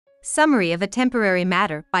Summary of a Temporary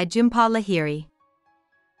Matter by Jhumpa Lahiri.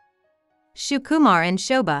 Shukumar and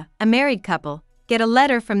Shoba, a married couple, get a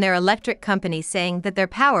letter from their electric company saying that their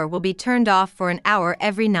power will be turned off for an hour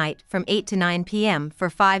every night from 8 to 9 p.m. for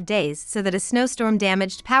 5 days so that a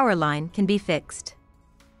snowstorm-damaged power line can be fixed.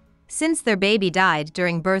 Since their baby died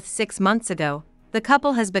during birth 6 months ago, the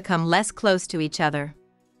couple has become less close to each other.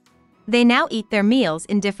 They now eat their meals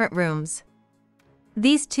in different rooms.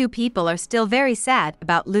 These two people are still very sad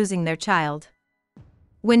about losing their child.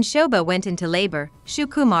 When Shoba went into labor,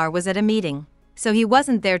 Shukumar was at a meeting, so he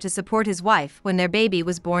wasn't there to support his wife when their baby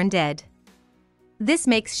was born dead. This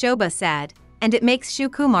makes Shoba sad, and it makes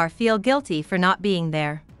Shukumar feel guilty for not being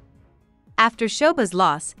there. After Shoba's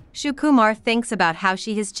loss, Shukumar thinks about how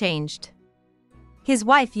she has changed. His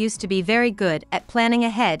wife used to be very good at planning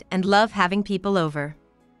ahead and love having people over.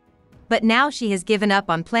 But now she has given up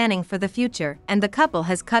on planning for the future, and the couple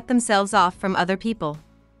has cut themselves off from other people.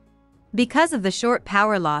 Because of the short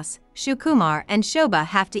power loss, Shukumar and Shoba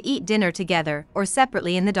have to eat dinner together or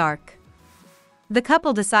separately in the dark. The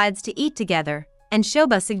couple decides to eat together, and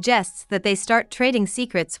Shoba suggests that they start trading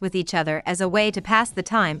secrets with each other as a way to pass the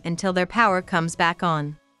time until their power comes back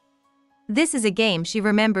on. This is a game she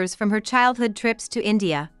remembers from her childhood trips to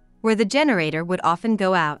India, where the generator would often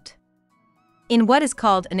go out. In what is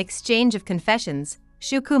called an exchange of confessions,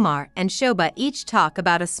 Shukumar and Shoba each talk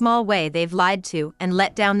about a small way they've lied to and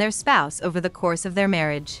let down their spouse over the course of their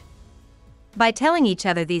marriage. By telling each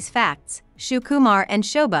other these facts, Shukumar and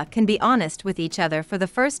Shoba can be honest with each other for the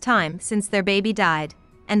first time since their baby died,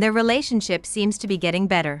 and their relationship seems to be getting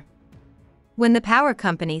better. When the power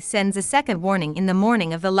company sends a second warning in the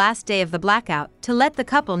morning of the last day of the blackout to let the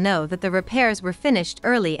couple know that the repairs were finished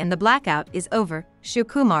early and the blackout is over,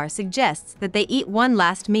 Shukumar suggests that they eat one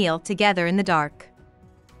last meal together in the dark.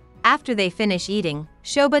 After they finish eating,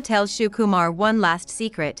 Shoba tells Shukumar one last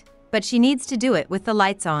secret, but she needs to do it with the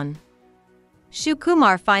lights on.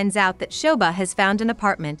 Shukumar finds out that Shoba has found an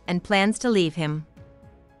apartment and plans to leave him.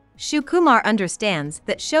 Shukumar understands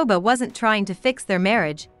that Shoba wasn't trying to fix their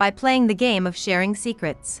marriage by playing the game of sharing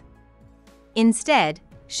secrets. Instead,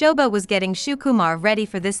 Shoba was getting Shukumar ready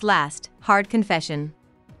for this last, hard confession.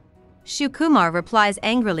 Shukumar replies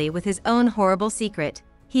angrily with his own horrible secret.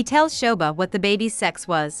 He tells Shoba what the baby's sex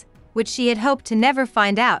was, which she had hoped to never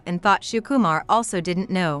find out and thought Shukumar also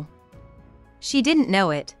didn't know. She didn't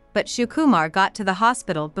know it, but Shukumar got to the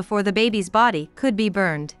hospital before the baby's body could be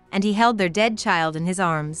burned, and he held their dead child in his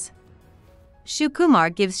arms.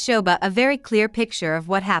 Shukumar gives Shoba a very clear picture of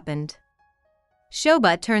what happened.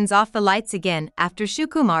 Shoba turns off the lights again after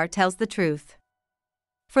Shukumar tells the truth.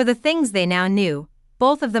 For the things they now knew,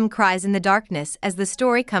 both of them cries in the darkness as the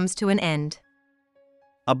story comes to an end.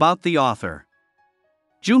 About the author.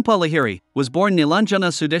 Jhumpa Lahiri was born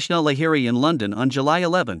Nilanjana Sudeshna Lahiri in London on July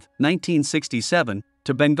 11, 1967,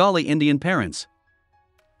 to Bengali Indian parents.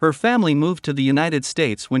 Her family moved to the United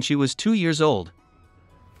States when she was 2 years old.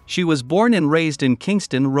 She was born and raised in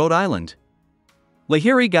Kingston, Rhode Island.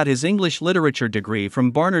 Lahiri got his English literature degree from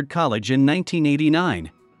Barnard College in 1989.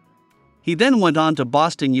 He then went on to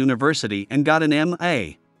Boston University and got an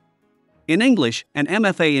M.A. in English, an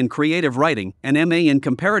MFA in creative writing, an MA in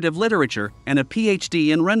comparative literature, and a PhD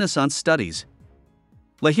in Renaissance studies.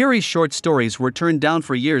 Lahiri's short stories were turned down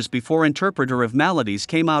for years before Interpreter of Maladies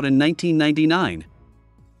came out in 1999.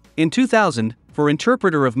 In 2000, for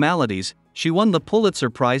Interpreter of Maladies, she won the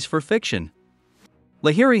Pulitzer Prize for Fiction.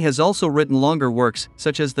 Lahiri has also written longer works,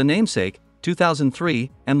 such as The Namesake,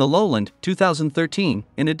 2003, and The Lowland, 2013,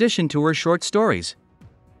 in addition to her short stories.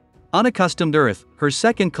 Unaccustomed Earth, her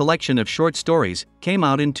second collection of short stories, came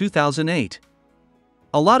out in 2008.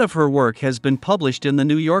 A lot of her work has been published in The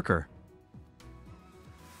New Yorker.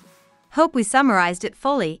 Hope we summarized it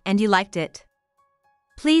fully and you liked it.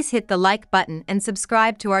 Please hit the like button and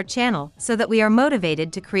subscribe to our channel so that we are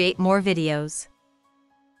motivated to create more videos.